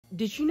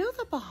Did you know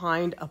that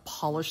behind a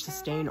polished,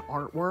 sustained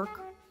artwork,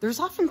 there's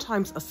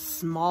oftentimes a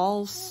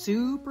small,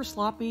 super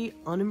sloppy,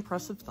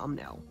 unimpressive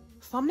thumbnail?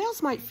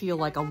 Thumbnails might feel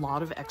like a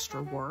lot of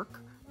extra work,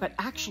 but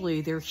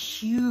actually they're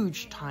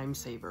huge time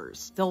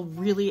savers. They'll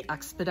really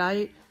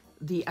expedite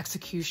the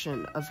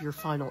execution of your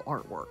final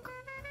artwork.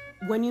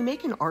 When you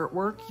make an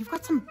artwork, you've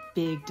got some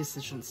big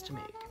decisions to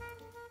make.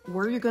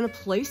 Where are you going to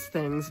place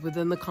things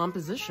within the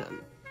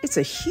composition? It's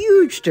a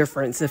huge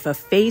difference if a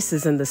face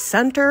is in the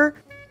center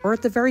or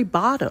at the very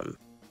bottom.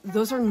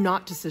 Those are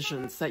not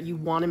decisions that you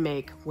want to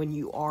make when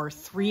you are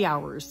 3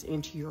 hours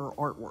into your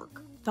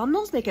artwork.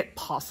 Thumbnails make it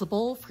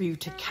possible for you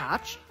to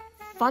catch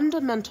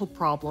fundamental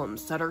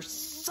problems that are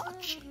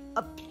such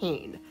a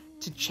pain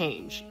to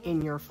change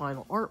in your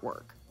final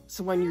artwork.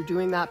 So when you're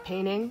doing that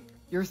painting,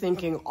 you're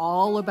thinking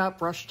all about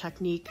brush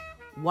technique,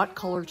 what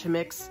color to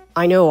mix.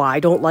 I know I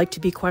don't like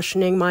to be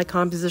questioning my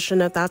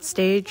composition at that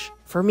stage.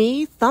 For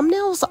me,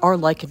 thumbnails are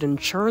like an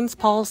insurance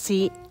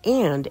policy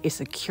and a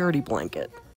security blanket.